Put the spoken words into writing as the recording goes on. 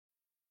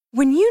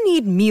When you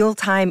need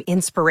mealtime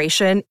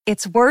inspiration,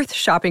 it's worth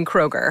shopping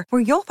Kroger,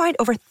 where you'll find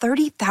over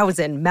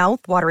 30,000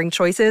 mouth-watering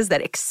choices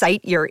that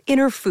excite your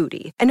inner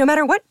foodie. And no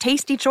matter what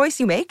tasty choice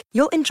you make,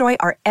 you'll enjoy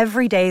our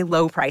everyday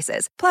low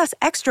prices, plus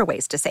extra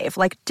ways to save,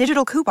 like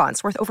digital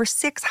coupons worth over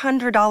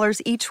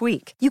 $600 each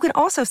week. You can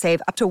also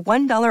save up to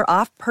 $1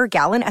 off per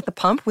gallon at the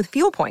pump with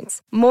fuel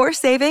points. More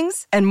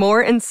savings and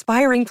more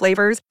inspiring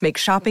flavors make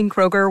shopping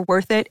Kroger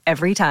worth it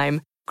every time.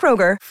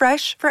 Kroger,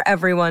 fresh for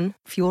everyone.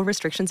 Fuel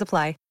restrictions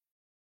apply.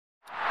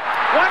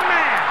 One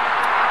man.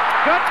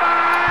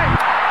 Goodbye.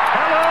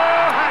 Hello,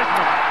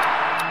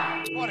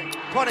 Heisman. 20,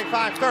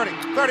 25, 30,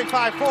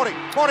 35, 40,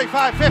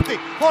 45,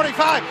 50,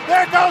 45.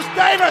 There goes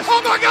Davis.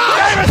 Oh, my God.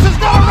 Davis is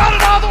going to run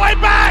it all the way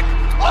back.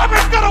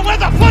 Auburn's going to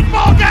win the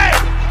football game.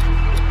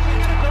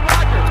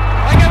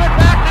 I give it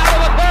back now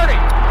to the 30.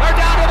 They're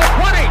down to the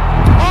 20.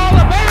 All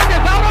the band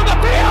is out on the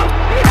field.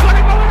 He's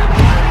going to go into the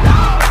end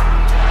zone.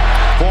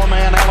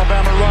 Four-man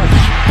Alabama rush.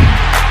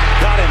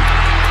 Got him.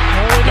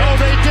 No,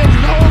 they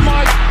didn't. Oh,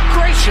 my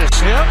gracious.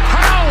 Yep.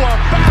 How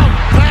about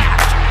that?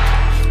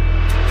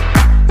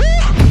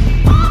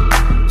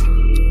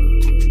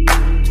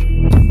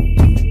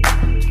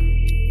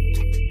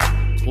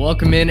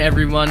 Welcome in,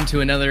 everyone, to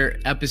another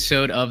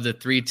episode of The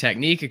Three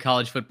Technique, a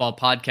college football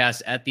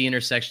podcast at the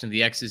intersection of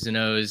the X's and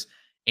O's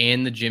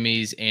and the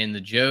Jimmies and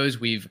the Joes.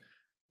 We've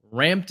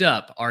ramped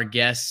up our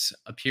guests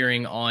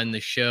appearing on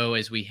the show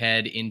as we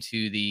head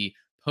into the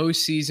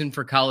postseason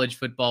for college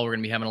football. We're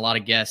going to be having a lot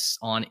of guests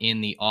on in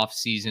the off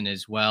season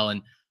as well.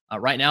 And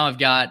right now I've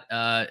got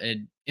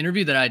an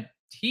interview that I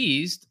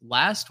teased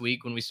last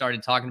week when we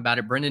started talking about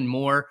it. Brendan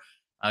Moore,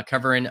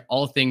 covering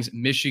all things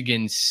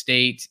Michigan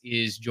State,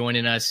 is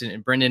joining us.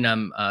 And Brendan,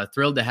 I'm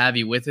thrilled to have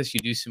you with us. You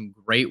do some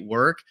great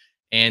work,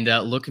 and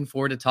looking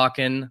forward to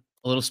talking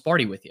a little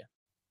Sparty with you.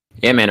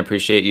 Yeah, man,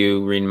 appreciate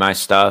you reading my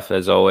stuff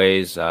as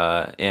always.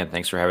 And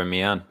thanks for having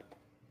me on.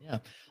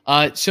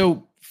 Yeah.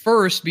 So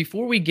first,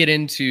 before we get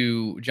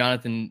into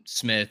Jonathan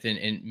Smith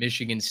and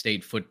Michigan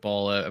State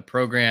football, a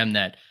program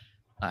that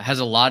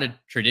has a lot of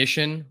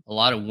tradition, a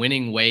lot of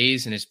winning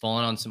ways, and has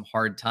fallen on some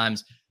hard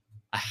times,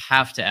 I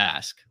have to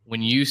ask,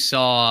 when you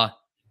saw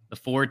the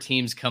four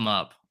teams come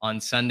up on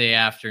Sunday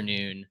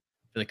afternoon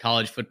for the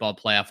college football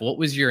playoff, what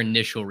was your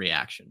initial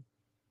reaction?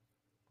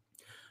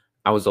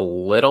 I was a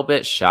little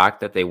bit shocked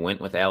that they went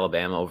with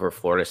Alabama over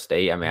Florida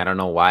State. I mean, I don't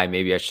know why.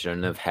 Maybe I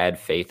shouldn't have had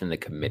faith in the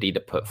committee to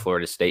put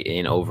Florida State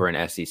in over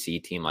an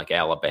SEC team like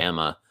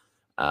Alabama.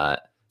 So,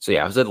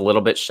 yeah, I was a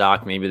little bit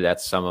shocked. Maybe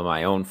that's some of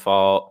my own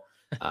fault.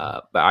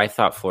 But I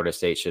thought Florida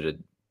State should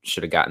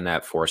have gotten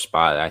that 4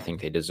 spot. I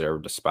think they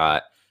deserved a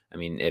spot. I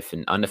mean, if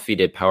an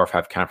undefeated Power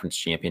 5 conference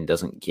champion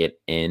doesn't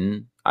get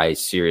in, I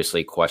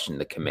seriously question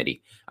the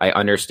committee. I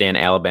understand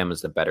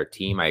Alabama's the better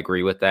team. I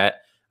agree with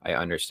that. I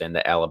understand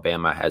that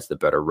Alabama has the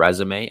better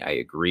resume. I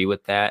agree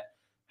with that.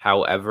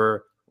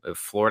 However, if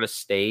Florida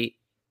State,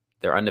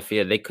 they're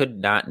undefeated, they could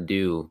not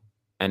do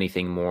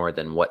anything more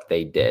than what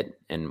they did.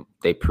 And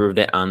they proved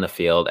it on the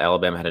field.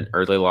 Alabama had an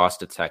early loss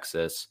to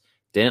Texas.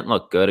 Didn't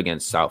look good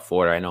against South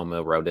Florida. I know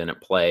Milroe didn't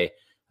play.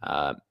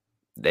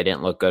 They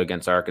didn't look good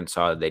against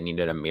Arkansas. They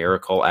needed a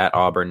miracle at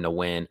Auburn to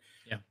win.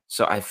 Yeah.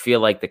 So I feel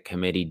like the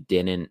committee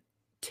didn't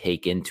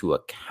take into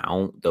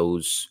account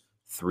those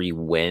 3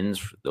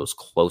 wins, those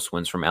close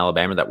wins from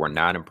Alabama that were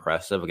not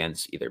impressive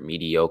against either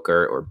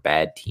mediocre or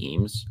bad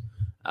teams.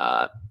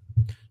 So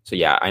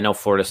yeah, I know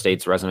Florida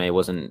State's resume they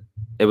went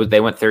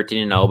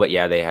 13-0, but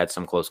yeah, they had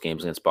some close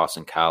games against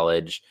Boston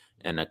College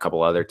and a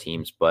couple other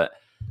teams. But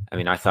I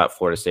mean, I thought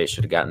Florida State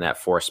should have gotten that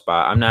 4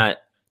 spot. I'm not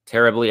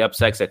terribly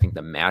upset because I think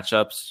the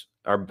matchups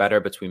are better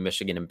between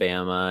Michigan and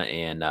Bama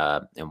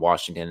and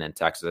Washington and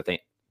Texas.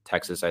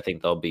 I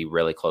think they'll be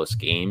really close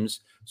games.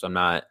 So I'm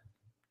not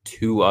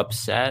too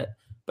upset,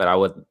 but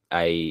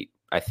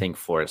I think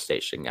Florida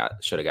State should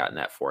have gotten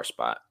that 4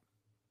 spot.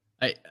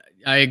 I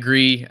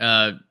agree.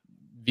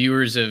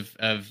 Viewers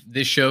of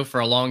this show for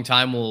a long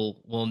time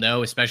will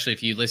know, especially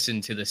if you listen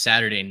to the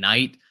Saturday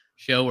night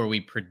show where we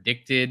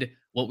predicted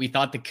what we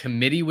thought the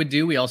committee would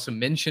do. We also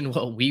mentioned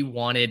what we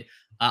wanted.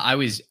 I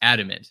was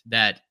adamant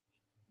that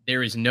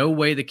there is no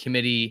way the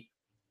committee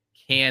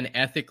can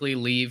ethically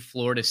leave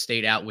Florida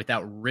State out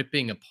without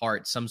ripping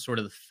apart some sort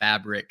of the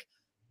fabric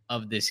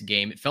of this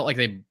game. It felt like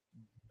they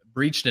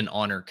breached an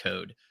honor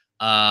code.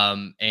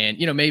 And,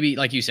 maybe,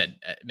 like you said,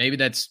 maybe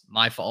that's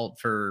my fault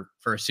for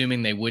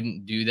assuming they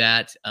wouldn't do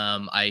that.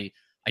 I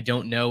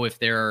don't know if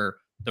there are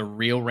the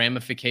real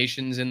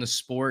ramifications in the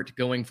sport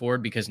going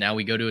forward, because now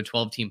we go to a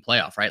 12-team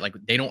playoff, right? Like,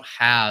 they don't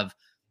have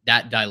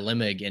that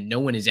dilemma again. No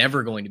one is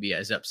ever going to be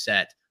as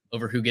upset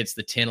over who gets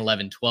the 10,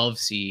 11, 12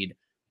 seed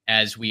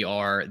as we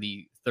are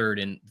the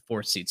 3rd and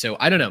 4th seed. So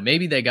I don't know.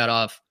 Maybe they got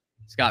off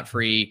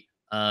scot-free.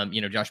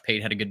 Josh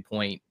Pate had a good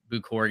point.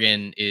 Boo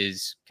Corrigan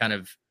is kind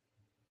of,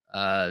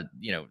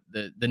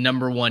 the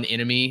number one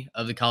enemy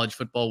of the college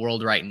football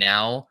world right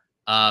now.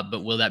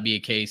 But will that be a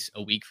case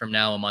a week from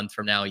now, a month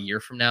from now, a year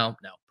from now?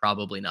 No,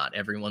 probably not.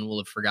 Everyone will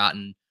have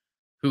forgotten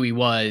who he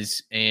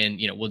was. And,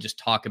 we'll just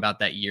talk about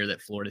that year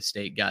that Florida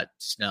State got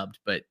snubbed.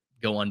 But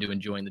go on to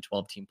enjoying the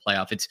 12-team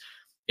playoff.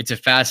 It's a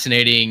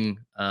fascinating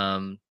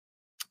kind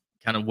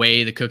of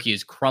way the cookie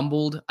is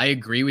crumbled. I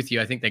agree with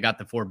you. I think they got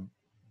the two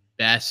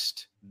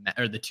best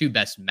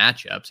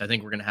matchups. I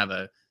think we're going to have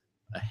a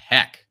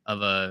heck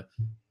of a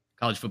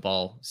college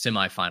football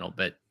semifinal,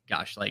 but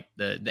gosh, like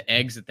the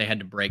eggs that they had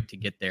to break to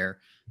get there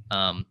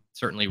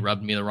certainly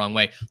rubbed me the wrong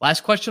way.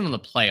 Last question on the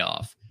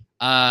playoff.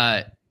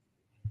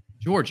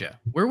 Georgia,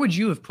 where would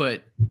you have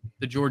put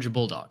the Georgia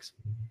Bulldogs?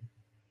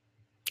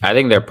 I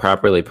think they're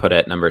properly put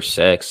at number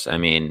 6. I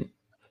mean,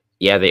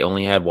 yeah, they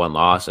only had one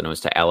loss, and it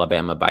was to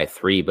Alabama by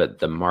 3, but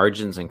the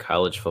margins in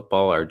college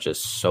football are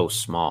just so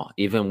small,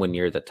 even when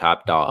you're the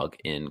top dog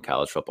in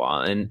college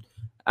football. And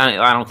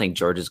I don't think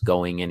Georgia's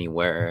going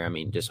anywhere. I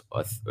mean, just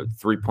a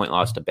 3-point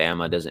loss to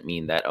Bama doesn't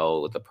mean that,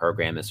 the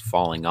program is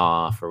falling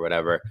off or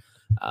whatever.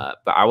 But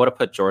I would have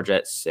put Georgia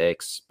at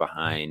 6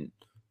 behind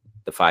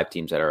the 5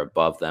 teams that are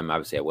above them.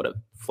 Obviously, I would have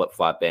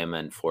flip-flopped Bama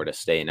and Florida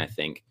State, and I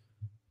think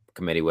the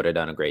committee would have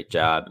done a great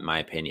job, in my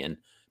opinion.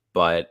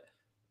 But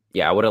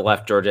yeah, I would have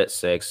left Georgia at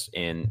 6.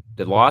 And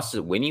the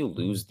losses, when you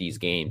lose these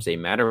games, they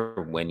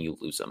matter when you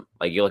lose them.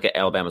 Like, you look at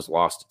Alabama's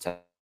loss to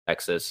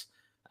Texas.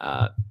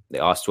 They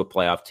lost to a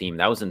playoff team.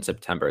 That was in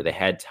September. They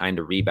had time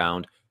to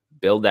rebound,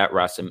 build that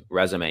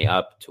resume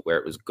up to where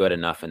it was good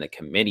enough in the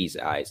committee's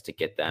eyes to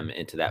get them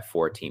into that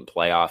 4-team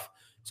playoff.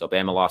 So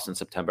Bama lost in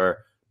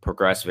September,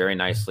 progressed very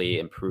nicely,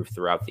 improved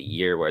throughout the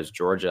year, whereas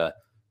Georgia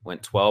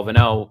went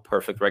 12-0,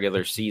 perfect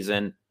regular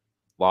season,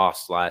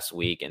 lost last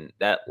week. And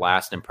that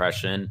last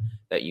impression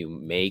that you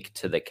make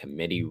to the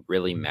committee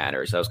really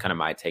matters. That was kind of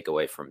my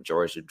takeaway from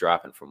Georgia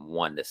dropping from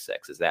 1 to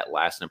 6, is that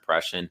last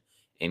impression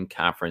in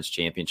conference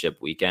championship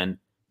weekend.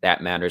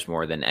 That matters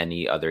more than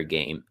any other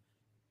game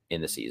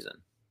in the season.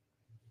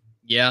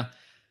 Yeah.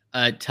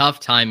 Tough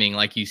timing.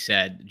 Like you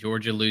said,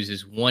 Georgia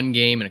loses one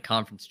game in a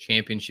conference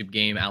championship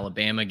game.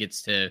 Alabama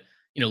gets to,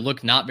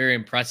 look not very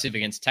impressive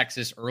against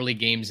Texas early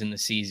games in the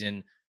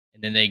season.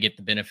 And then they get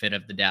the benefit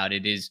of the doubt.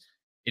 It is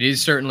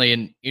certainly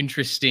an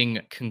interesting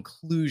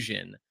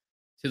conclusion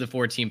to the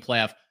 4-team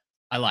playoff.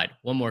 I lied.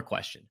 One more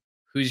question.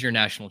 Who's your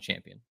national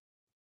champion?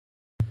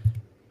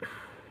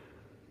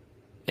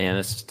 Man,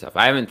 this is tough.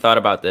 I haven't thought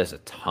about this a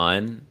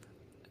ton.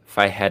 If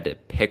I had to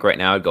pick right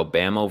now, I'd go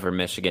Bama over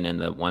Michigan in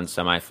the one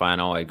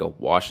semifinal. I'd go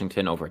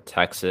Washington over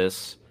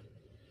Texas.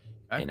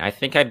 Okay. And I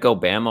think I'd go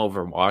Bama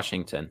over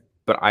Washington.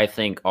 But I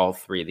think all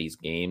 3 of these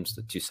games,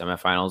 the 2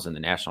 semifinals and the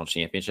national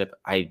championship,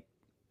 I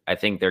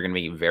think they're going to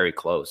be very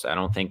close. I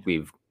don't think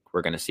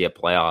we're going to see a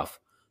playoff.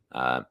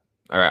 I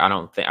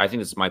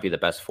think this might be the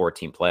best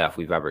 4-team playoff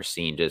we've ever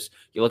seen. Just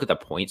you look at the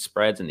point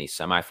spreads in these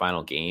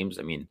semifinal games.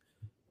 I mean,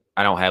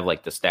 I don't have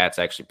like the stats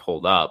actually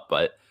pulled up,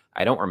 but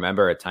I don't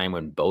remember a time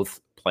when both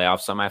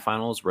playoff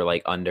semifinals were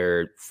like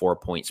under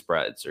 4-point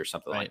spreads or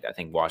something like that. I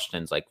think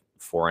Washington's like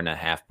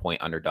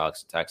 4.5-point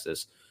underdogs to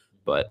Texas.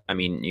 But I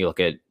mean, you look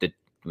at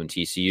when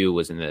TCU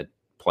was in the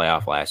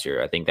playoff last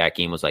year, I think that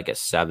game was like a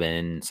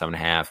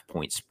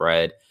 7.5-point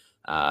spread.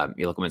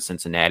 You look when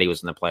Cincinnati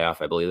was in the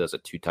playoff, I believe there was a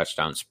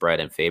 2-touchdown spread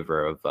in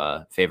favor of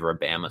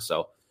Bama.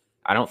 So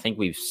I don't think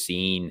we're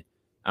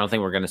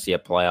going to see a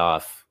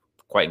playoff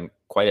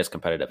quite as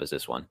competitive as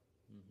this one.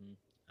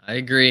 I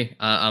agree.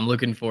 I'm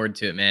looking forward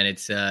to it, man.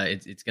 It's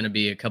going to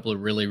be a couple of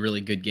really,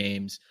 really good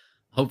games.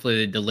 Hopefully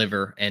they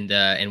deliver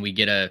and we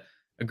get a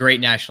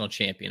great national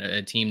champion,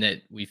 a team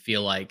that we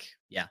feel like,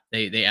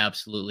 they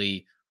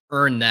absolutely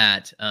earn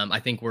that. I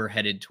think we're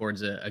headed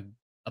towards a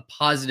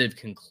positive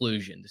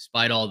conclusion,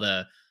 despite all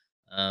the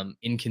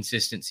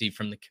inconsistency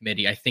from the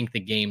committee. I think the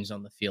games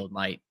on the field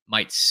might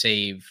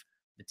save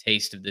the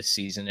taste of this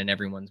season in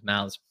everyone's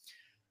mouths.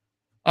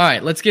 All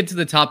right, let's get to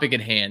the topic at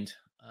hand.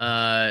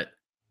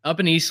 Up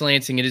in East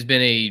Lansing, it has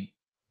been a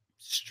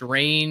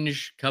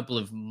strange couple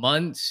of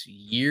months,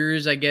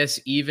 years, I guess,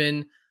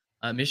 even.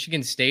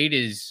 Michigan State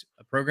is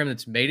a program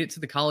that's made it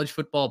to the college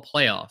football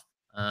playoff.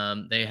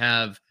 They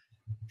have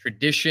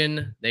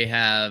tradition, they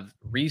have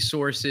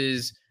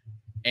resources,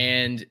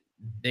 and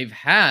they've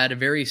had a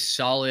very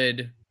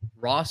solid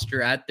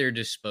roster at their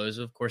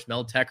disposal. Of course,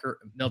 Mel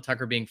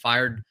Tucker being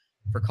fired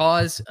for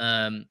cause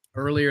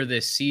earlier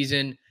this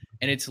season.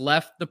 And it's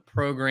left the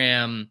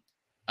program,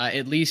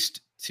 at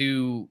least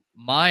to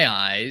my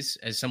eyes,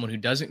 as someone who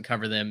doesn't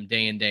cover them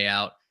day in, day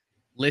out,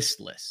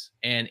 listless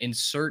and in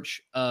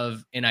search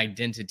of an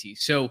identity.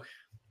 So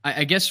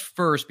I guess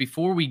first,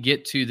 before we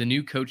get to the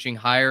new coaching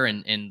hire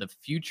and the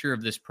future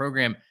of this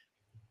program,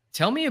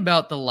 tell me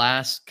about the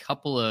last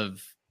couple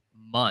of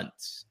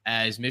months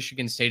as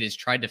Michigan State has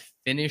tried to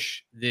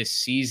finish this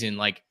season.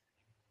 Like,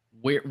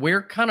 where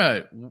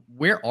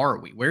are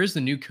we? Where is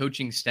the new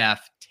coaching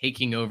staff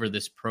taking over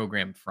this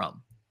program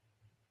from?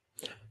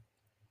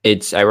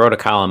 I wrote a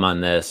column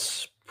on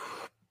this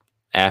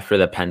after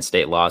the Penn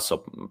State loss,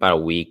 so about a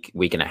week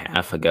and a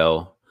half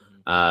ago.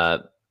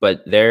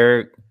 But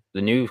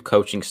the new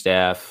coaching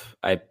staff,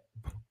 I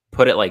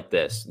put it like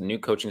this: the new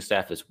coaching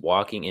staff is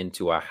walking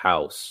into a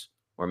house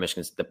where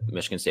the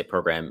Michigan State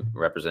program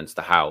represents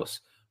the house,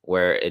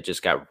 where it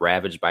just got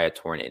ravaged by a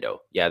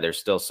tornado. Yeah, there's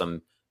still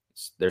some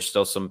There's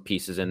still some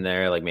pieces in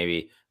there, like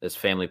maybe this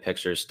family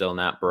picture is still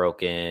not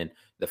broken.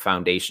 The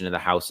foundation of the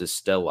house is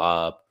still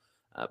up,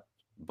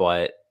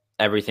 but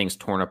everything's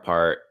torn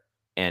apart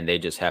and they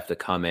just have to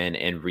come in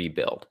and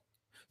rebuild.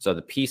 So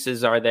the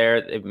pieces are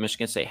there.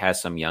 Michigan State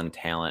has some young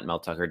talent. Mel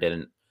Tucker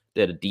did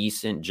a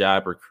decent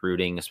job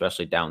recruiting,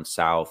 especially down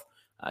south.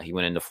 He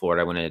went into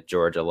Florida, went into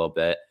Georgia a little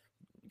bit,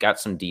 got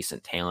some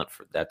decent talent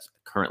that's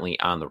currently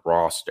on the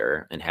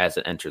roster and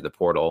hasn't entered the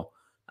portal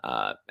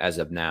as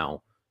of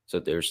now. So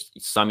there's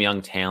some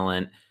young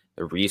talent.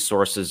 The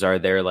resources are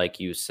there, like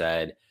you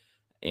said,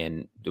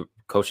 and the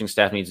coaching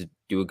staff needs to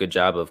do a good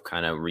job of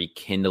kind of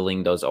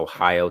rekindling those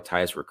Ohio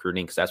ties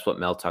recruiting, because that's what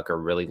Mel Tucker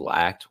really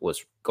lacked,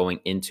 was going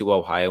into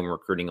Ohio and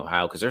recruiting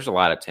Ohio, because there's a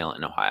lot of talent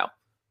in Ohio.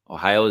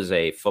 Ohio is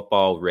a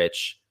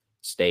football-rich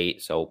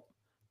state, so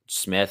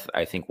Smith,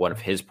 I think one of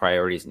his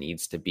priorities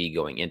needs to be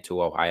going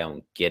into Ohio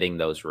and getting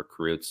those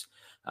recruits.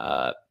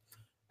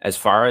 As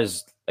far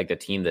as like the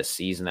team this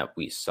season that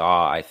we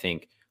saw, I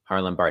think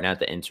Harlan Barnett,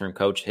 the intern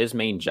coach, his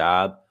main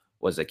job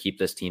was to keep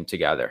this team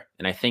together.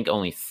 And I think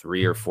only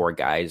 3 or 4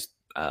 guys,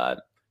 because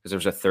there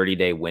was a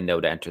 30-day window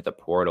to enter the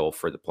portal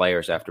for the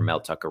players after Mel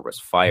Tucker was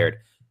fired.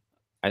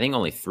 I think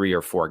only 3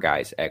 or 4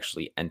 guys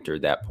actually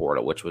entered that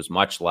portal, which was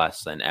much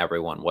less than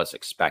everyone was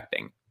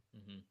expecting.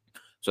 Mm-hmm.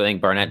 So I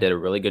think Barnett did a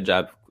really good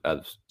job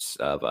of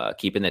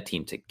keeping the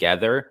team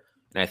together.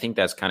 And I think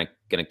that's kind of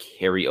going to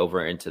carry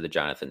over into the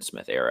Jonathan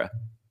Smith era.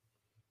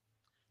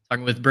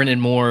 Talking with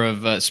Brendan Moore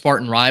of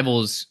Spartan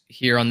Rivals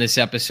here on this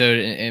episode.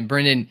 And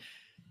Brendan,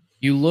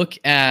 you look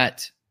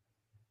at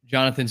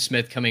Jonathan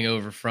Smith coming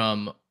over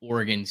from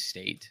Oregon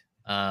State,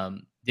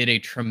 did a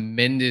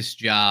tremendous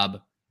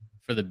job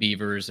for the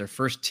Beavers, their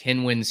first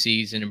 10-win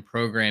season in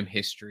program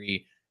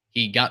history.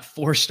 He got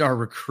 4-star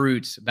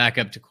recruits back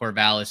up to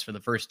Corvallis for the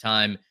first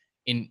time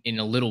in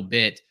a little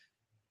bit.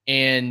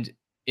 And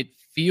it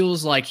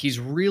feels like he's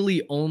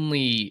really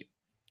only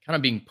kind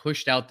of being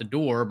pushed out the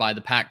door by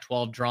the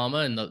Pac-12 drama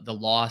and the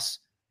loss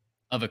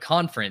of a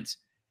conference.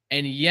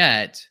 And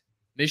yet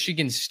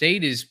Michigan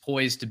State is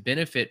poised to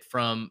benefit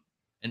from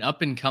an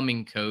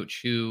up-and-coming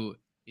coach who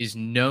is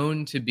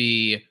known to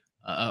be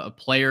a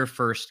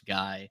player-first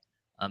guy,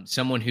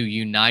 someone who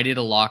united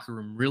a locker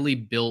room, really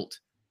built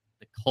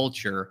the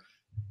culture.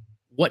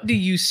 What do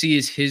you see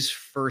as his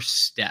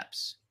first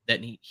steps that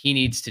he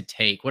needs to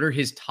take? What are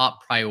his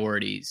top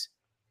priorities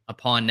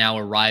upon now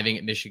arriving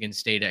at Michigan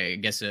State, I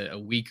guess a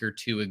week or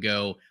two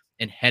ago,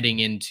 and heading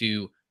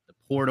into the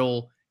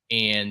portal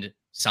and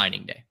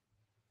signing day?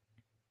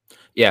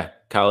 Yeah,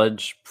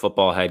 college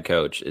football head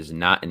coach is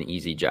not an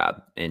easy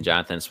job. And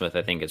Jonathan Smith,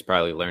 I think, is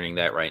probably learning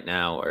that right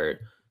now.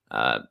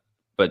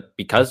 But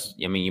because,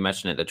 I mean, you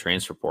mentioned it, the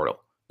transfer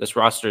portal. This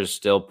roster is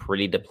still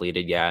pretty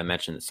depleted. Yeah, I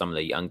mentioned some of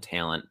the young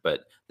talent,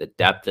 but the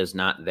depth is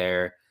not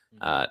there.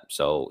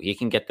 So he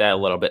can get that a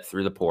little bit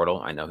through the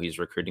portal. I know he's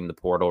recruiting the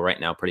portal right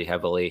now pretty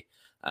heavily,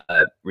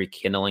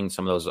 rekindling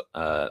some of those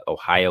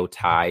Ohio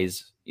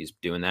ties. He's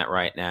doing that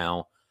right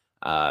now.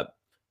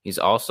 He's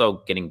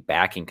also getting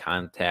back in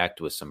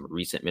contact with some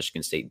recent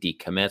Michigan State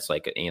decommits,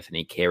 like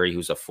Anthony Carey,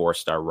 who's a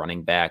 4-star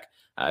running back,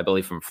 I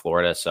believe from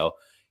Florida. So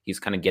he's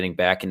kind of getting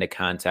back into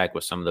contact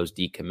with some of those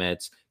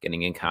decommits,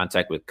 getting in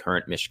contact with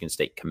current Michigan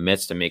State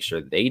commits to make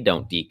sure they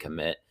don't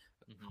decommit,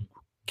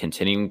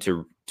 continuing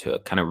to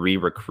kind of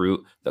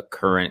re-recruit the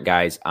current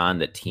guys on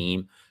the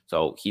team.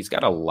 So he's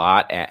got a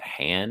lot at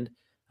hand.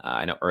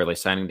 I know early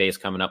signing day is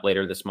coming up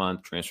later this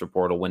month. Transfer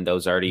portal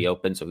window's already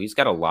open. So he's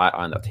got a lot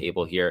on the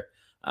table here.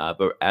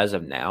 But as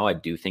of now, I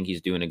do think he's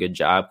doing a good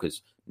job,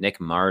 because Nick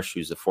Marsh,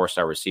 who's a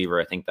 4-star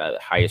receiver, I think the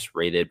highest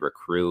rated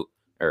recruit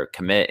or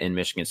commit in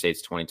Michigan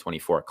State's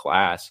 2024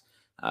 class,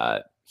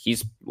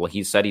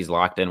 he said he's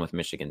locked in with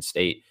Michigan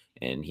State,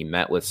 and he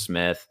met with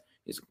Smith.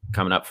 He's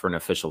coming up for an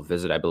official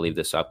visit, I believe,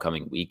 this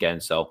upcoming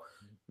weekend. So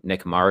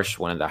Nick Marsh,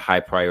 one of the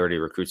high priority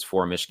recruits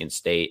for Michigan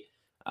State,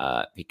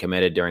 he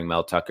committed during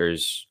Mel Tucker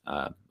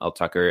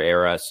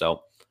era.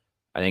 So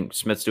I think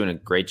Smith's doing a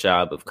great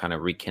job of kind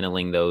of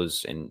rekindling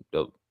those and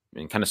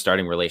kind of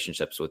starting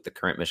relationships with the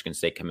current Michigan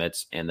State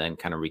commits, and then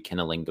kind of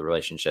rekindling the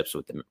relationships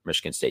with the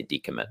Michigan State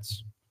decommits.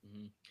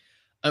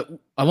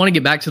 I want to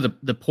get back to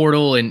the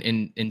portal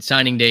and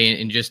signing day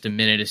in just a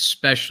minute,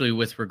 especially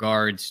with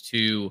regards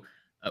to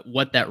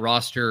what that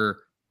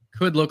roster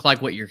could look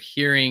like, what you're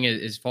hearing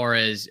as far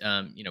as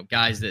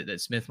guys that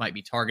Smith might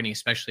be targeting,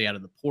 especially out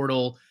of the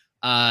portal,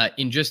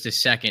 in just a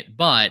second.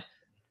 But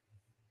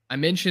I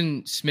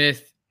mentioned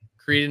Smith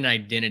created an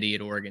identity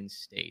at Oregon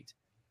State.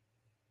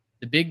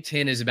 The Big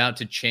Ten is about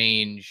to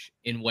change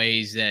in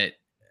ways that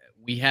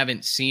we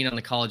haven't seen on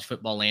the college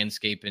football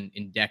landscape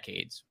in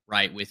decades,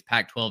 right? With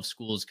Pac-12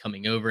 schools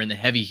coming over and the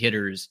heavy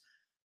hitters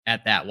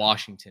at that: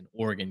 Washington,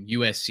 Oregon,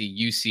 USC,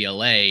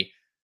 UCLA.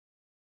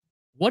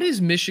 What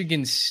is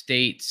Michigan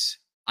State's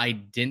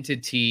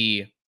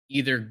identity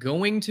either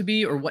going to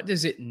be, or what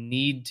does it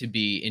need to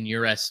be, in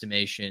your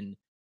estimation,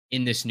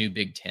 in this new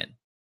Big Ten?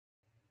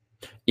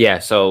 Yeah,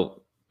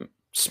 so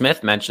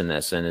Smith mentioned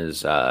this in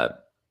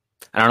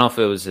I don't know if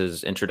it was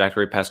his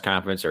introductory press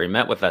conference or he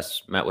met with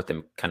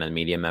the kind of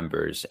media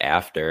members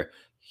after.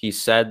 He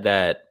said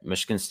that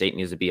Michigan State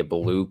needs to be a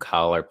blue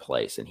collar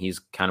place, and he's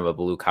kind of a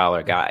blue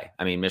collar guy.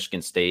 I mean,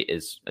 Michigan State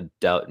is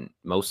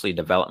mostly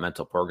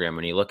developmental program.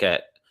 When you look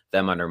at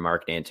them under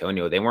Mark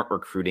D'Antonio, they weren't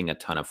recruiting a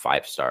ton of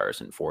 5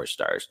 stars and 4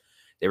 stars.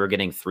 They were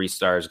getting 3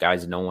 stars,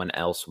 guys no one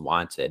else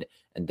wanted,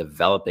 and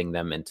developing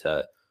them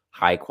into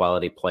high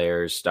quality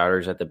players,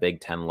 starters at the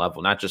Big Ten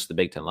level, not just the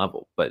Big Ten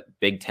level, but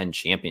Big Ten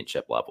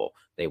championship level.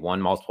 They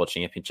won multiple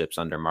championships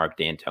under Mark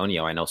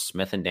D'Antonio. I know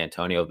Smith and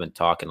D'Antonio have been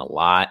talking a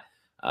lot.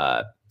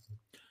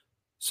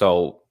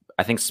 So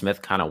I think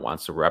Smith kind of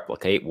wants to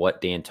replicate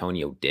what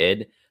D'Antonio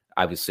did.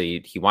 Obviously,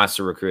 he wants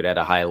to recruit at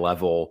a high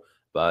level,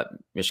 but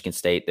Michigan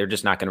State, they're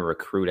just not going to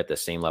recruit at the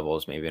same level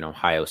as maybe an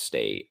Ohio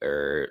State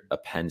or a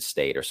Penn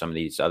State or some of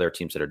these other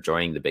teams that are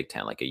joining the Big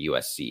Ten, like a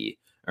USC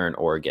or an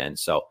Oregon.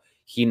 So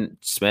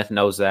Smith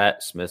knows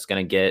that. Smith's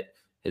going to get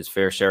his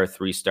fair share of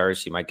 3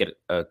 stars. He might get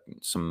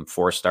some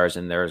 4 stars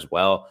in there as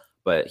well.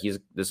 But this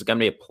is going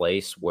to be a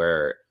place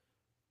where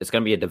it's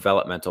going to be a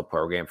developmental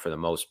program for the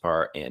most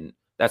part, and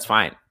that's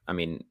fine. I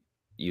mean,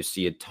 you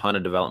see a ton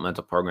of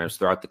developmental programs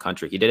throughout the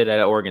country. He did it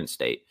at Oregon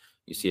State.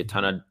 You see a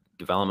ton of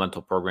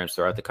developmental programs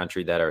throughout the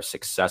country that are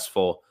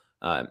successful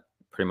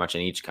pretty much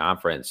in each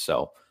conference.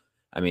 So,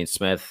 I mean,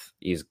 Smith,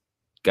 he's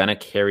going to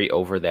carry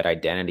over that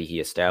identity he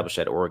established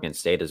at Oregon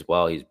State as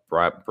well. He's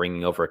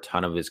bringing over a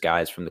ton of his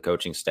guys from the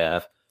coaching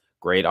staff.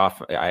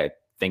 I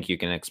think you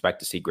can expect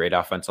to see great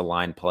offensive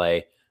line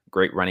play,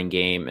 great running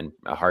game, and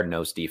a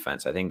hard-nosed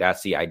defense. I think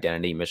that's the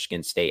identity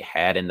Michigan State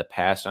had in the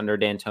past under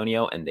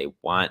D'Antonio, and they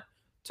want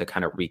to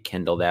kind of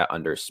rekindle that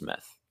under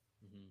Smith.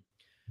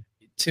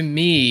 To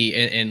me,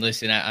 and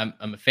listen, I'm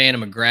a fan,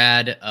 I'm a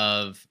grad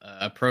of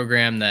a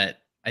program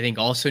that I think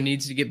also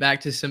needs to get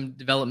back to some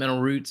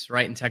developmental roots,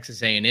 right? In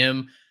Texas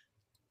A&M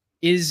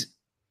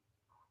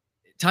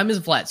time is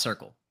a flat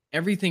circle.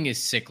 Everything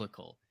is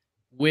cyclical.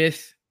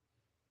 With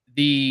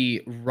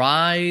the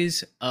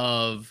rise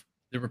of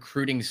the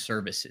recruiting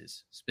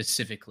services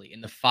specifically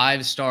and the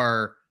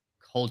 5-star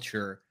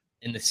culture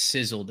and the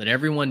sizzle that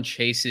everyone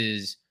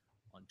chases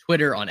on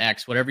Twitter, on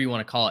X, whatever you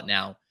want to call it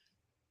now,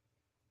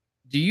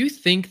 do you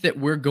think that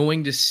we're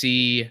going to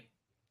see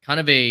kind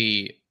of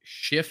a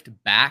shift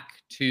back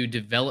to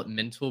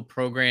developmental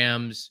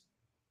programs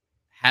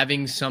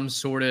having some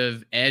sort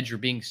of edge or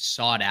being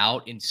sought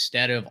out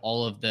instead of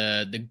all of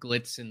the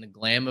glitz and the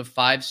glam of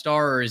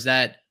 5-star, or is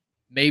that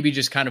maybe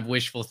just kind of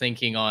wishful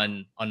thinking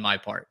on my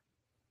part?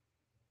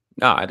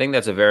 No, I think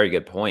that's a very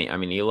good point. I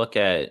mean,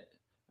 I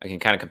can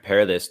kind of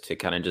compare this to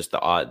kind of just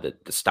the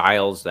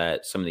styles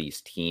that some of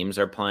these teams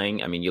are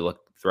playing. I mean, you look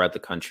throughout the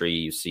country,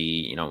 you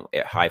see,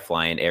 high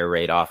flying air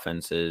raid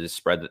offenses,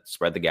 spread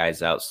the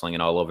guys out,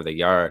 slinging all over the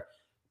yard.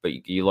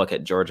 But you look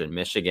at Georgia and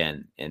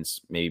Michigan and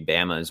maybe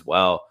Bama as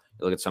well.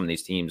 You look at some of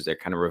these teams, they're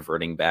kind of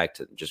reverting back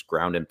to just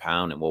ground and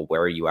pound and will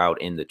wear you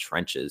out in the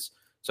trenches.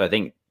 So I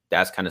think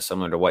that's kind of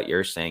similar to what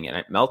you're saying.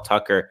 And Mel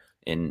Tucker,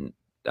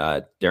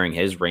 during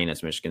his reign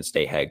as Michigan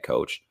State head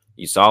coach,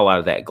 you saw a lot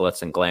of that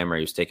glitz and glamour.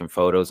 He was taking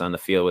photos on the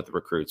field with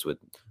recruits with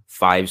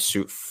 5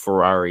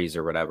 Ferraris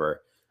or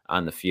whatever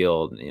on the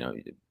field,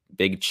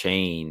 big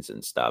chains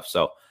and stuff.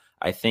 So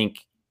I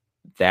think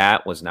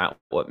that was not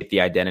what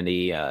the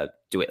identity,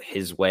 do it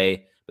his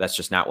way. That's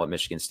just not what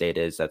Michigan State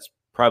is. That's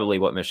probably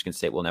what Michigan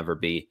State will never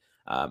be.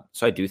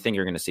 So I do think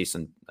you're going to see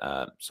some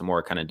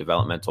more kind of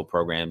developmental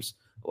programs,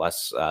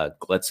 less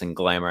glitz and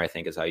glamour, I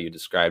think is how you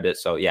described it.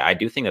 So yeah, I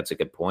do think that's a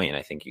good point.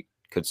 I think you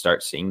could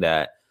start seeing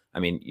that. I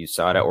mean, you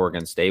saw it at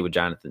Oregon State with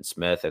Jonathan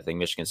Smith. I think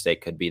Michigan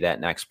State could be that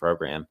next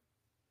program.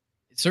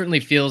 It certainly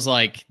feels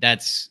like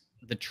that's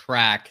the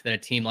track that a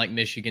team like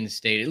Michigan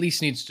State at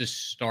least needs to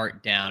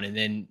start down, and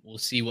then we'll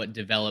see what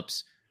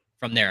develops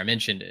from there. I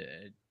mentioned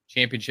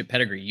championship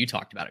pedigree. You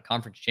talked about it.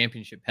 Conference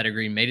championship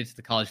pedigree, made it to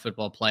the college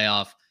football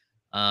playoff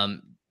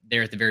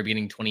there at the very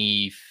beginning,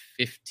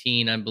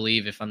 2015, I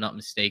believe, if I'm not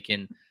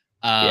mistaken.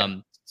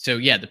 So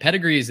yeah, the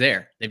pedigree is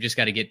there. They've just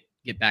got to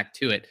get back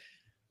to it.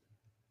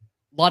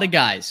 A lot of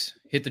guys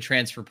hit the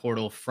transfer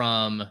portal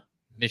from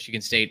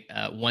Michigan State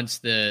once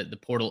the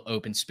portal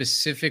opened,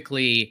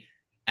 specifically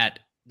at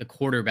the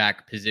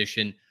quarterback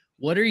position.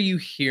 What are you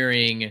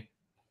hearing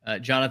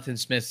Jonathan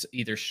Smith's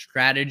either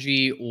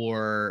strategy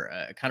or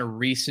kind of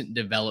recent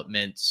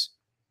developments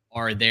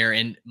are there?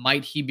 And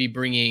might he be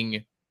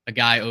bringing a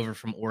guy over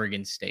from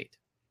Oregon State?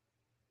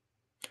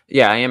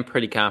 Yeah, I am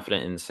pretty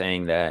confident in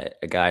saying that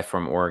a guy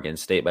from Oregon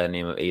State by the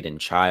name of Aiden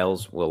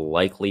Childs will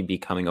likely be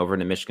coming over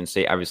to Michigan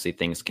State. Obviously,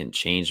 things can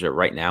change, but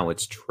right now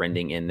it's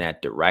trending in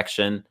that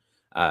direction,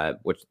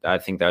 which I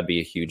think that would be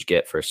a huge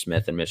get for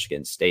Smith and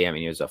Michigan State. I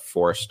mean, he was a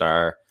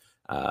 4-star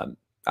out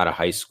of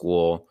high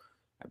school.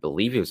 I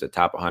believe he was a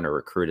top 100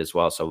 recruit as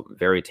well, so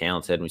very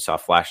talented. And we saw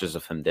flashes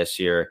of him this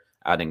year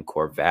out in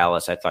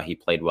Corvallis. I thought he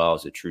played well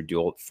as a true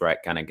dual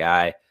threat kind of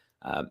guy.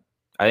 I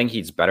think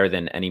he's better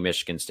than any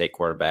Michigan State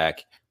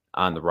quarterback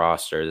on the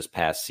roster this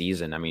past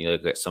season. I mean, you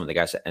look at some of the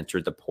guys that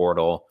entered the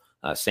portal.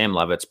 Sam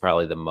Levitt's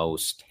probably the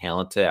most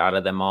talented out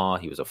of them all.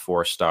 He was a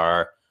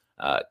 4-star.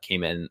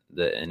 came in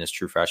his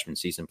true freshman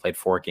season, played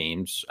 4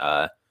 games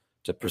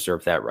to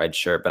preserve that red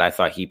shirt, but I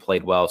thought he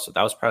played well. So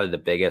that was probably the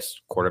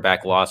biggest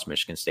quarterback loss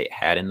Michigan State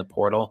had in the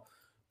portal.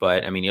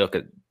 But I mean, you look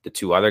at the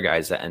 2 other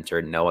guys that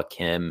entered, Noah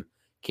Kim,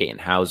 Kaiten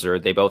Hauser,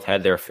 they both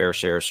had their fair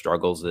share of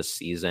struggles this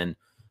season,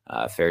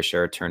 fair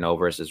share of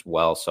turnovers as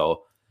well.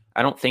 So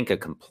I don't think a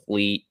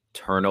complete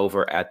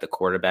turnover at the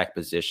quarterback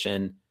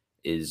position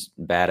is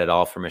bad at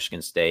all for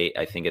Michigan State.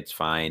 I think it's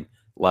fine.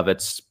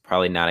 Levitt's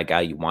probably not a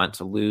guy you want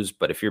to lose,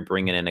 but if you're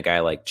bringing in a guy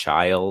like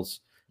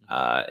Childs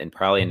and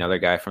probably another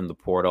guy from the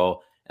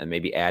portal and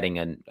maybe adding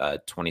a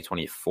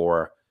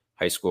 2024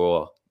 high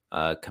school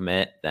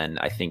commit, then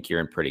I think you're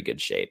in pretty good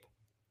shape.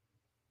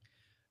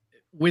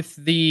 With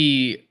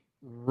the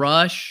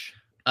rush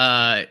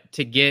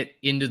to get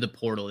into the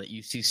portal that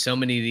you see so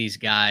many of these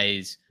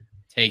guys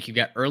take, you've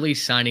got early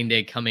signing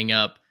day coming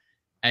up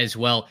as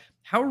well.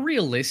 How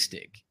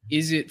realistic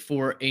is it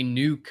for a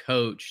new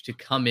coach to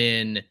come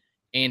in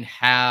and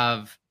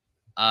have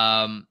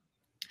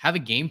a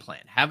game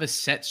plan, have a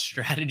set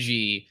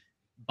strategy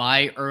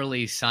by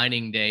early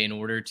signing day in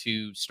order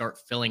to start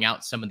filling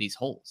out some of these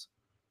holes?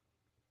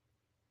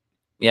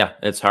 Yeah,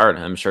 it's hard.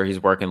 I'm sure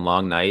he's working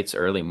long nights,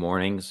 early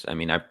mornings. I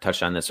mean, I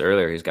touched on this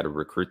earlier. He's got to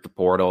recruit the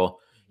portal.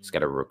 He's got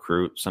to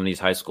recruit some of these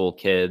high school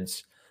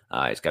kids.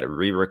 He's got to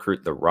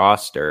re-recruit the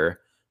roster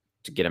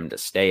to get him to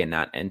stay and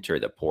not enter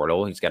the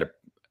portal. He's got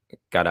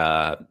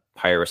to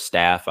hire a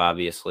staff,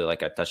 obviously,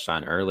 like I touched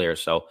on earlier.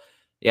 So,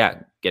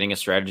 yeah, getting a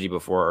strategy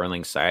before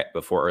early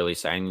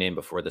signing day and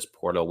before this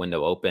portal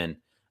window open.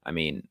 I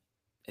mean,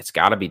 it's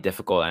got to be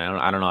difficult.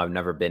 I don't know. I've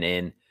never been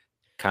in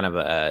kind of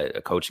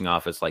a coaching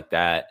office like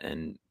that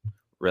and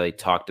really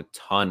talked a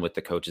ton with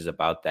the coaches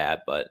about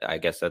that. But I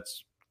guess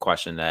that's a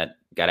question that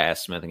got to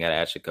ask Smith and got to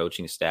ask the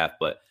coaching staff.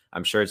 But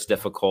I'm sure it's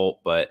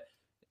difficult. But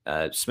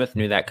Smith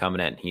knew that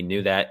coming in. He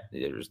knew that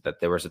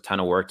there was a ton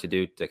of work to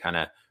do to kind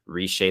of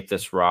reshape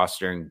this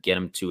roster and get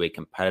them to a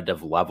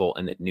competitive level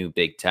in the new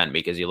Big Ten.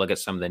 Because you look at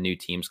some of the new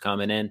teams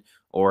coming in,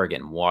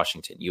 Oregon,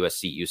 Washington,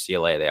 USC,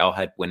 UCLA, they all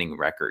had winning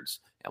records.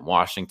 And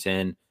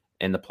Washington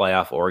in the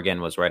playoff, Oregon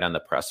was right on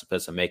the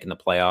precipice of making the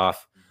playoff.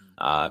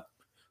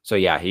 So,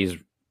 yeah, he's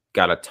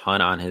got a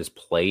ton on his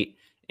plate.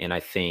 And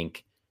I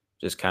think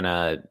just kind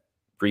of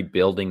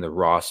rebuilding the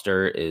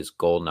roster is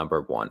goal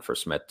number 1 for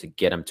Smith to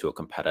get him to a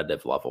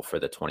competitive level for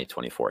the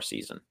 2024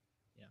 season.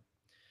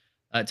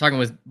 Yeah. Talking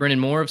with Brennan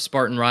Moore of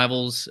Spartan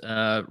Rivals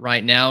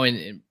right now.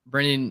 And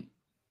Brennan,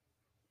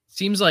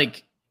 seems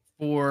like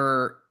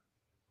for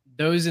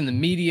those in the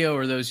media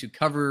or those who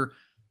cover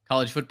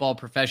college football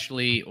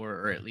professionally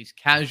or at least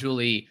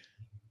casually,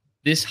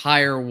 this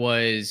hire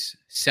was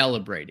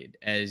celebrated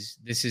as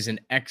this is an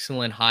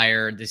excellent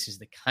hire. This is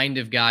the kind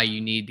of guy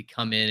you need to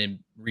come in and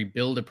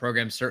rebuild a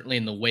program, certainly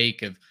in the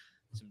wake of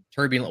some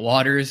turbulent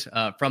waters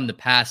from the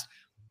past.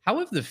 How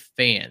have the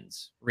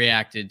fans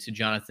reacted to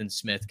Jonathan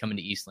Smith coming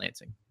to East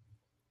Lansing?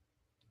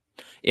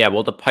 Yeah,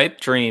 well, the pipe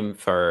dream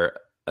for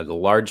a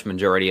large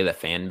majority of the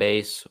fan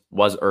base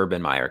was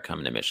Urban Meyer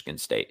coming to Michigan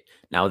State.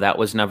 Now, that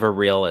was never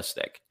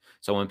realistic.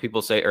 So when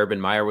people say Urban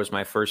Meyer was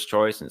my first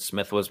choice and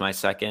Smith was my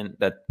second,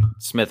 that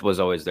Smith was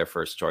always their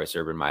first choice.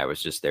 Urban Meyer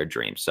was just their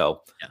dream.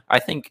 So yeah. I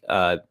think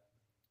if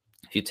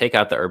you take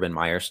out the Urban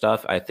Meyer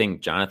stuff, I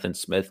think Jonathan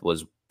Smith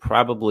was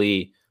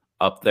probably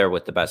up there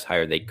with the best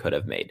hire they could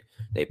have made.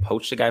 They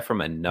poached a guy from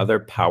another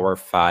Power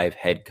 5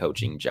 head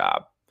coaching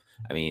job.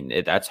 I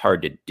mean, that's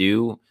hard to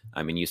do.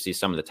 I mean, you see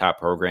some of the top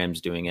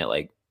programs doing it,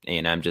 like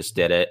A&M just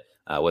did it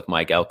with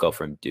Mike Elko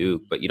from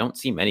Duke, but you don't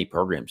see many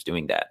programs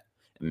doing that.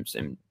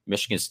 And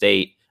Michigan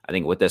State, I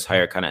think with this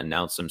hire, kind of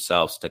announced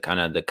themselves to kind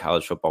of the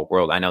college football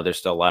world. I know there's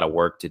still a lot of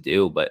work to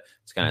do, but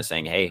it's kind of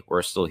saying, hey,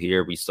 we're still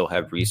here. We still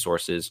have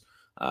resources.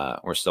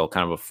 We're still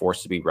kind of a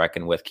force to be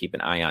reckoned with. Keep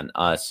an eye on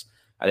us.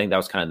 I think that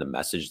was kind of the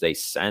message they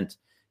sent.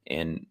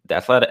 And the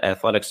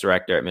athletics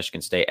director at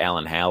Michigan State,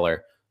 Alan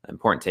Haller, the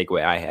important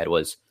takeaway I had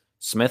was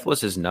Smith was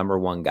his number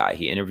 1 guy.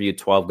 He interviewed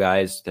 12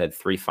 guys, had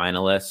 3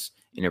 finalists,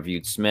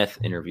 interviewed Smith,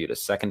 interviewed a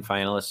second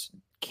finalist,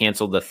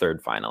 canceled the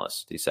third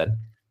finalist. He said,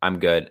 I'm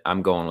good.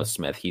 I'm going with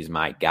Smith. He's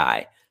my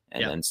guy.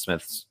 And then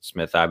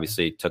Smith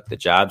obviously took the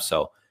job.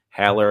 So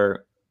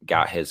Haller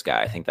got his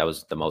guy. I think that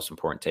was the most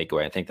important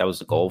takeaway. I think that was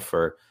the goal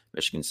for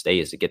Michigan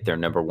State, is to get their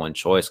number 1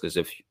 choice. Because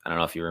I don't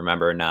know if you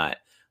remember or not,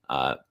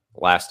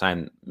 last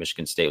time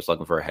Michigan State was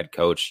looking for a head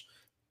coach,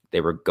 they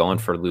were going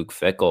for Luke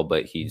Fickell,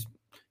 but he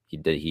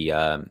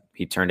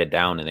turned it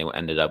down and they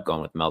ended up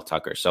going with Mel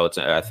Tucker. So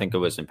I think it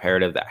was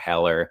imperative that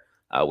Haller,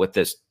 with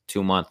this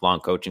 2-month-long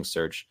coaching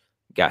search,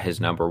 got his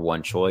number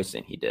 1 choice,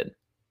 and he did.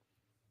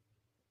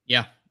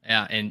 Yeah.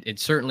 And it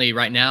certainly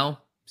right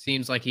now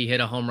seems like he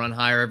hit a home run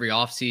hire every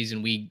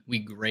offseason. We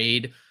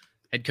grade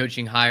head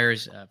coaching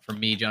hires. For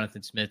me,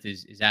 Jonathan Smith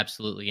is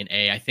absolutely an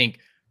A. I think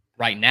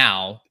right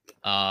now,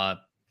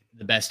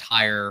 the best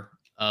hire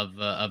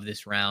of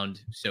this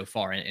round so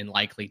far, and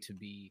likely to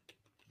be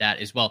that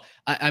as well.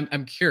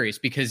 I'm curious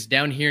because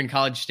down here in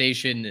College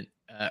Station,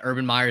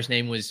 Urban Meyer's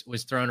name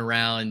was thrown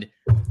around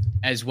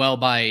as well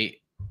by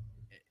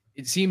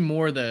it seemed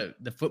more the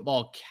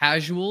football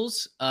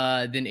casuals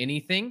than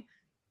anything.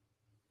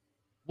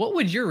 What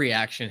would your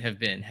reaction have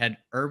been had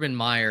Urban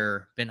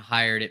Meyer been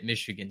hired at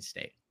Michigan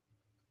State?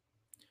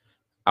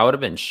 I would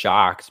have been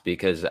shocked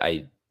because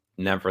I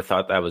never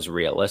thought that was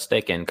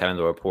realistic. And kind of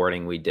the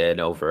reporting we did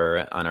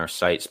over on our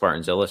site,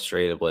 Spartans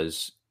Illustrated,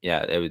 was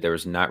there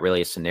was not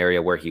really a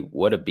scenario where he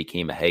would have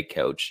became a head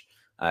coach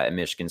at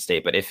Michigan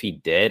State. But if he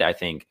did, I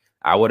think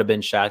I would have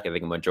been shocked. I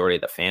think a majority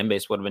of the fan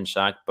base would have been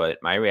shocked. But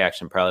my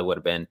reaction probably would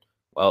have been,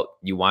 well,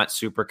 you want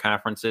super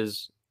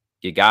conferences?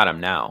 You got them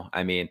now.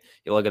 I mean,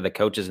 you look at the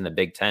coaches in the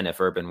Big Ten. If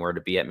Urban were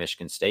to be at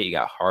Michigan State, you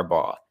got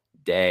Harbaugh,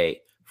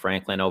 Day,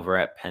 Franklin over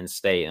at Penn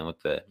State. And with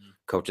the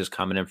coaches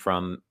coming in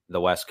from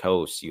the West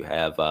Coast, you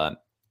have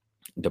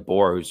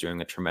DeBoer, who's doing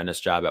a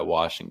tremendous job at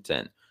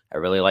Washington. I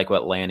really like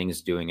what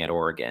Lanning's doing at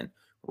Oregon.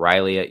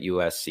 Riley at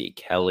USC,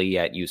 Kelly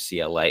at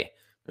UCLA.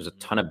 There's a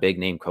ton of big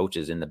name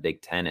coaches in the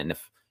Big Ten. And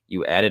if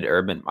you added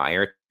Urban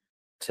Meyer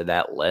to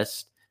that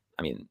list,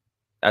 I mean,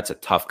 that's a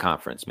tough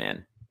conference,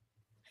 man.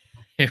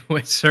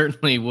 It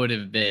certainly would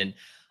have been,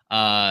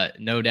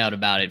 no doubt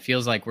about it.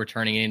 Feels like we're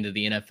turning into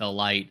the NFL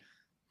light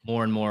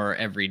more and more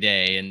every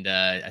day, and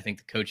I think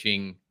the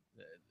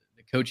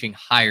coaching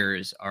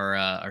hires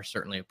are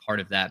certainly a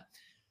part of that.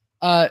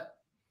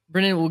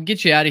 Brendan, we'll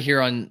get you out of here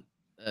on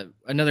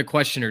another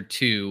question or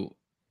two.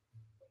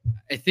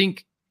 I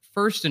think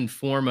first and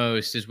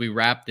foremost, as we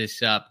wrap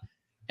this up,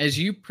 as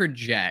you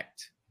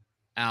project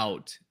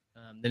out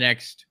the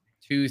next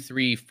 2,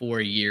 3, 4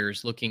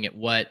 years, looking at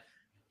what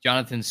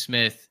Jonathan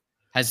Smith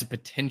has the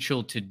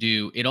potential to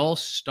do, it all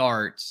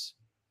starts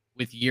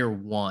with year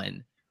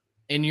one.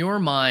 In your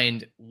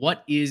mind,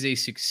 what is a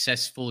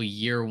successful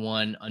year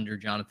one under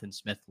Jonathan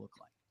Smith look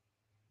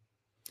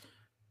like?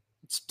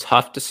 It's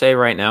tough to say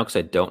right now because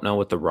I don't know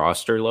what the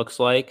roster looks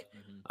like.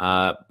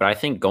 But I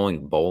think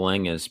going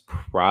bowling is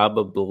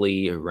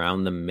probably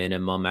around the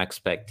minimum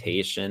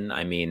expectation.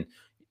 I mean,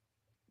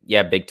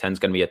 yeah, Big Ten's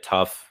going to be a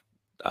tough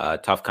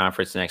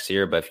conference next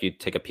year, but if you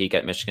take a peek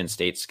at Michigan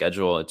State's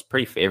schedule, it's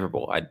pretty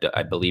favorable.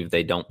 I believe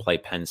they don't play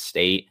Penn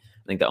State.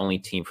 I think the only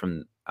team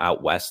from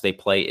out west they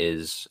play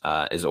is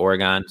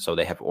Oregon. So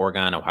they have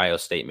Oregon, Ohio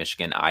State,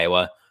 Michigan,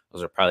 Iowa.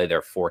 Those are probably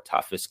their 4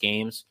 toughest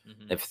games.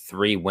 They have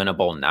 3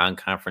 winnable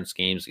non-conference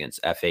games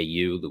against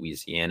FAU,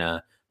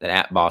 Louisiana. Then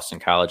at Boston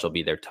College will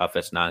be their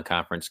toughest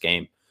non-conference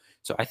game.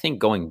 So I think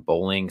going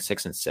bowling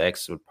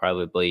 6-6 would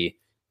probably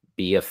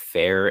be a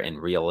fair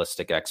and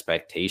realistic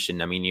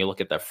expectation. I mean, you look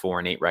at their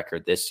 4-8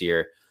 record this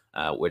year,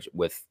 which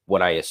with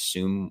what I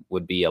assume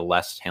would be a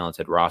less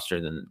talented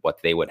roster than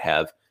what they would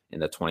have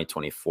in the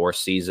 2024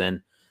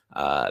 season.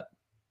 I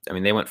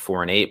mean, they went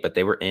 4-8, but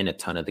they were in a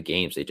ton of the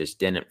games. They just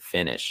didn't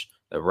finish.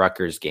 The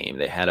Rutgers game,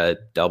 they had a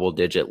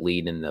double-digit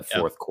lead in the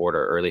fourth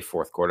quarter, early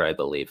fourth quarter, I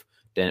believe.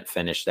 Didn't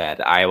finish that.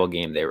 The Iowa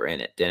game, they were in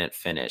it. Didn't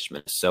finish.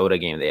 Minnesota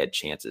game, they had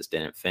chances.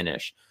 Didn't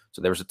finish.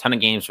 So there was a ton of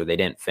games where they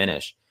didn't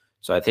finish.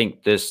 So I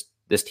think this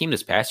team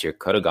this past year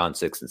could have gone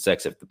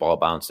 6-6 if the ball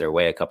bounced their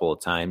way a couple of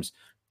times.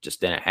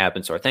 Just didn't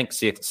happen. So I think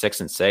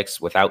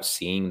 6-6 without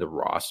seeing the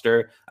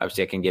roster.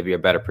 Obviously, I can give you a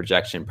better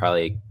projection,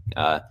 probably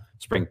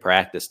spring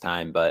practice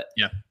time. But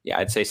yeah,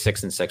 I'd say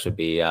 6-6 would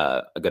be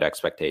a good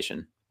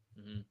expectation.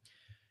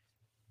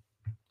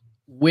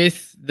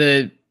 With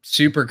the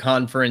super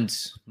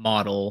conference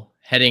model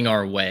heading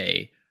our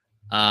way,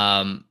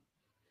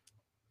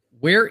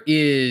 where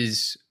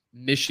is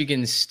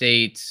Michigan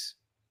State's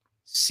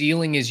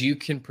ceiling as you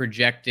can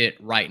project it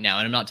right now?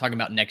 And I'm not talking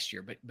about next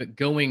year, but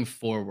going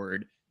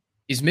forward,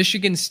 is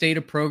Michigan State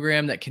a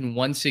program that can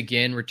once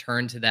again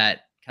return to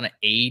that kind of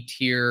A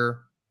tier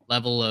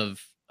level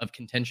of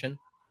contention?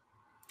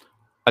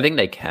 I think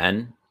they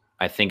can.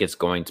 I think it's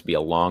going to be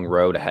a long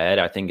road ahead.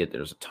 I think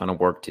there's a ton of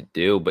work to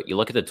do, but you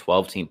look at the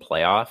 12-team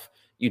playoff,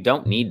 you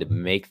don't need to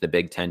make the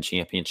Big Ten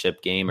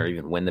championship game or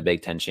even win the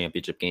Big Ten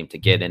championship game to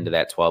get into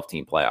that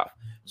 12-team playoff.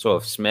 So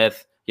if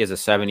Smith, he has a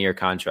 7-year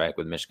contract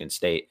with Michigan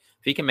State.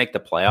 If he can make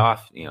the playoff,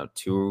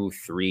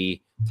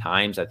 2-3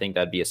 times, I think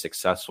that'd be a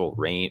successful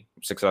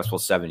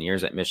 7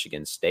 years at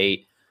Michigan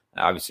State.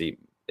 Obviously,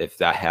 if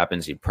that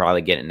happens, he'd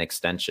probably get an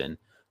extension.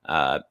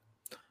 But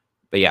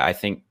yeah, I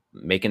think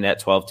making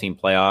that 12-team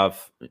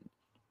playoff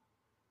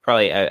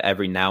probably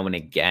every now and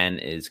again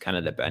is kind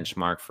of the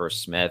benchmark for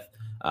Smith.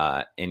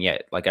 And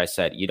yet, like I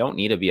said, you don't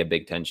need to be a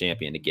Big Ten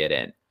champion to get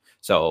in.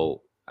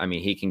 So, I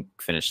mean, he can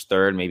finish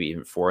third, maybe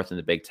even fourth in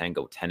the Big Ten,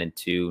 go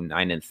 10-2,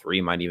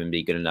 9-3 might even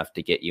be good enough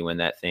to get you in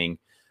that thing.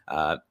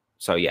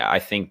 So yeah, I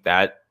think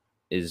that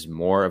is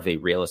more of a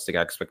realistic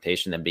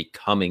expectation than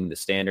becoming the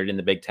standard in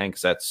the Big Ten,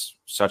 because that's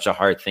such a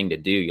hard thing to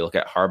do. You look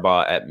at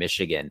Harbaugh at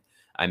Michigan.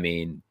 I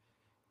mean,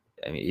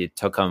 it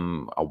took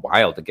him a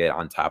while to get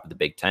on top of the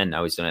Big Ten.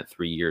 Now he's done it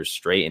 3 years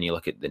straight. And you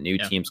look at the new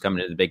teams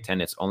coming to the Big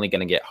Ten, it's only going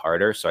to get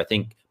harder. So I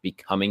think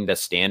becoming the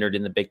standard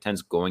in the Big Ten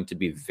is going to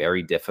be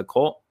very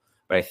difficult.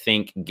 But I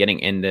think getting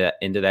into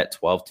that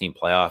 12-team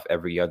playoff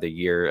every other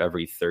year,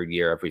 every third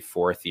year, every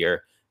fourth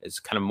year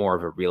is kind of more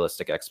of a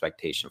realistic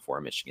expectation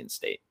for Michigan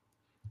State.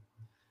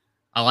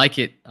 I like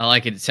it.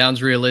 It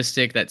sounds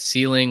realistic. That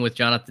ceiling with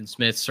Jonathan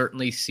Smith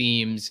certainly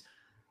seems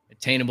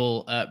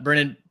attainable.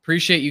 Brennan,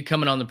 appreciate you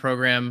coming on the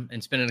program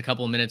and spending a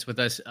couple of minutes with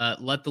us.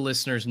 Let the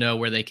listeners know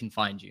where they can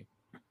find you.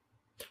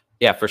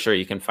 Yeah, for sure.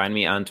 You can find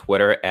me on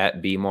Twitter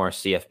at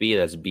BMooreCFB.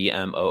 That's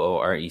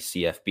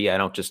BMOORECFB. I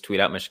don't just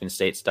tweet out Michigan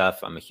State stuff.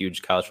 I'm a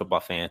huge college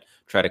football fan.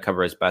 Try to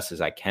cover as best as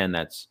I can.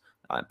 That's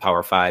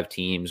Power 5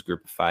 teams,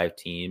 Group of 5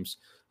 teams.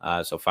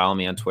 So follow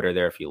me on Twitter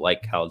there if you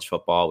like college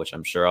football, which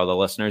I'm sure all the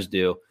listeners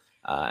do.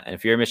 And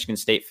if you're a Michigan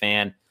State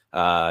fan,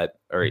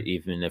 or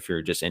even if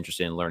you're just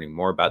interested in learning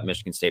more about the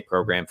Michigan State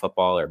program,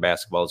 football or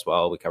basketball as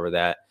well, we cover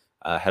that.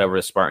 Head over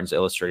to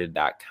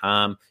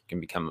SpartansIllustrated.com. You can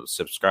become a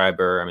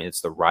subscriber. I mean,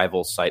 it's the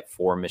rival site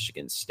for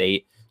Michigan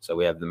State. So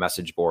we have the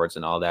message boards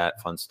and all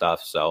that fun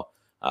stuff. So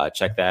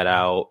check that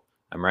out.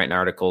 I'm writing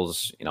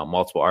articles,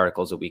 multiple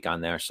articles a week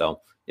on there.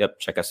 So, yep,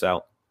 check us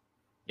out.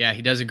 Yeah,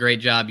 he does a great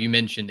job. You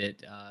mentioned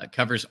it.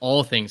 Covers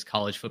all things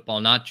college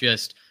football, not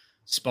just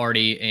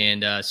Sparty,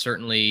 and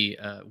certainly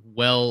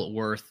well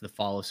worth the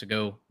follow. So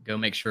go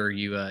make sure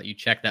you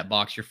check that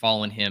box. You're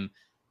following him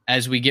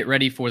as we get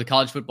ready for the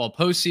college football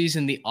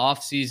postseason, the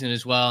off season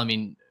as well. I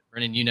mean,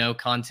 Brennan,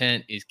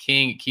 content is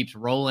king. It keeps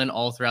rolling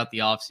all throughout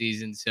the off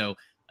season. So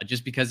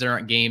just because there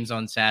aren't games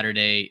on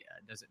Saturday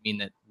doesn't mean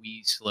that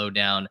we slow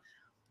down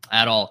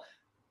at all.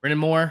 Brennan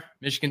Moore,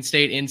 Michigan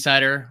State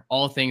insider,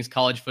 all things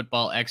college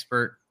football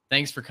expert.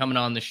 Thanks for coming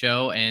on the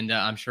show, and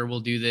I'm sure we'll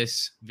do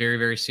this very,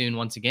 very soon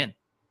once again.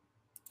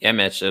 Yeah,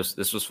 Mitch,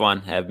 this was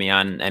fun. Have me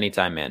on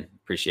anytime, man.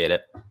 Appreciate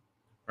it.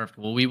 Perfect.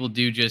 Well, we will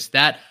do just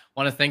that.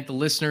 Want to thank the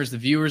listeners, the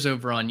viewers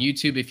over on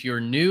YouTube. If you're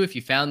new, if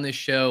you found this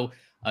show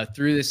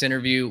through this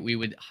interview, we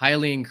would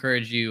highly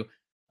encourage you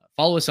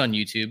follow us on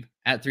YouTube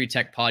at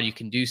 3TechPod. You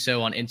can do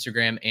so on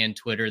Instagram and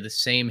Twitter, the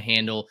same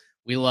handle.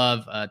 We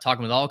love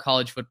talking with all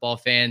college football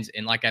fans.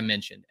 And like I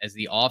mentioned, as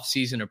the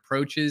offseason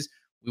approaches,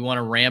 we want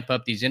to ramp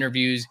up these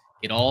interviews,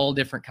 get all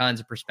different kinds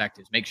of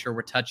perspectives, make sure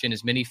we're touching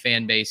as many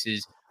fan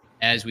bases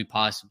as we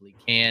possibly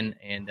can.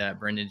 And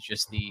Brendan's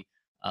just the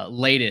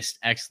latest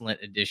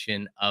excellent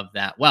edition of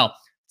that. Well,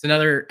 it's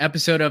another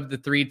episode of the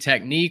 3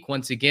 Technique.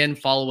 Once again,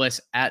 follow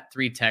us at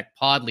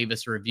 3TechPod. Leave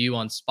us a review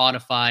on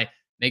Spotify.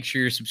 Make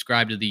sure you're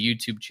subscribed to the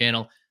YouTube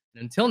channel.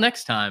 And until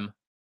next time,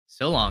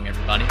 so long,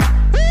 everybody.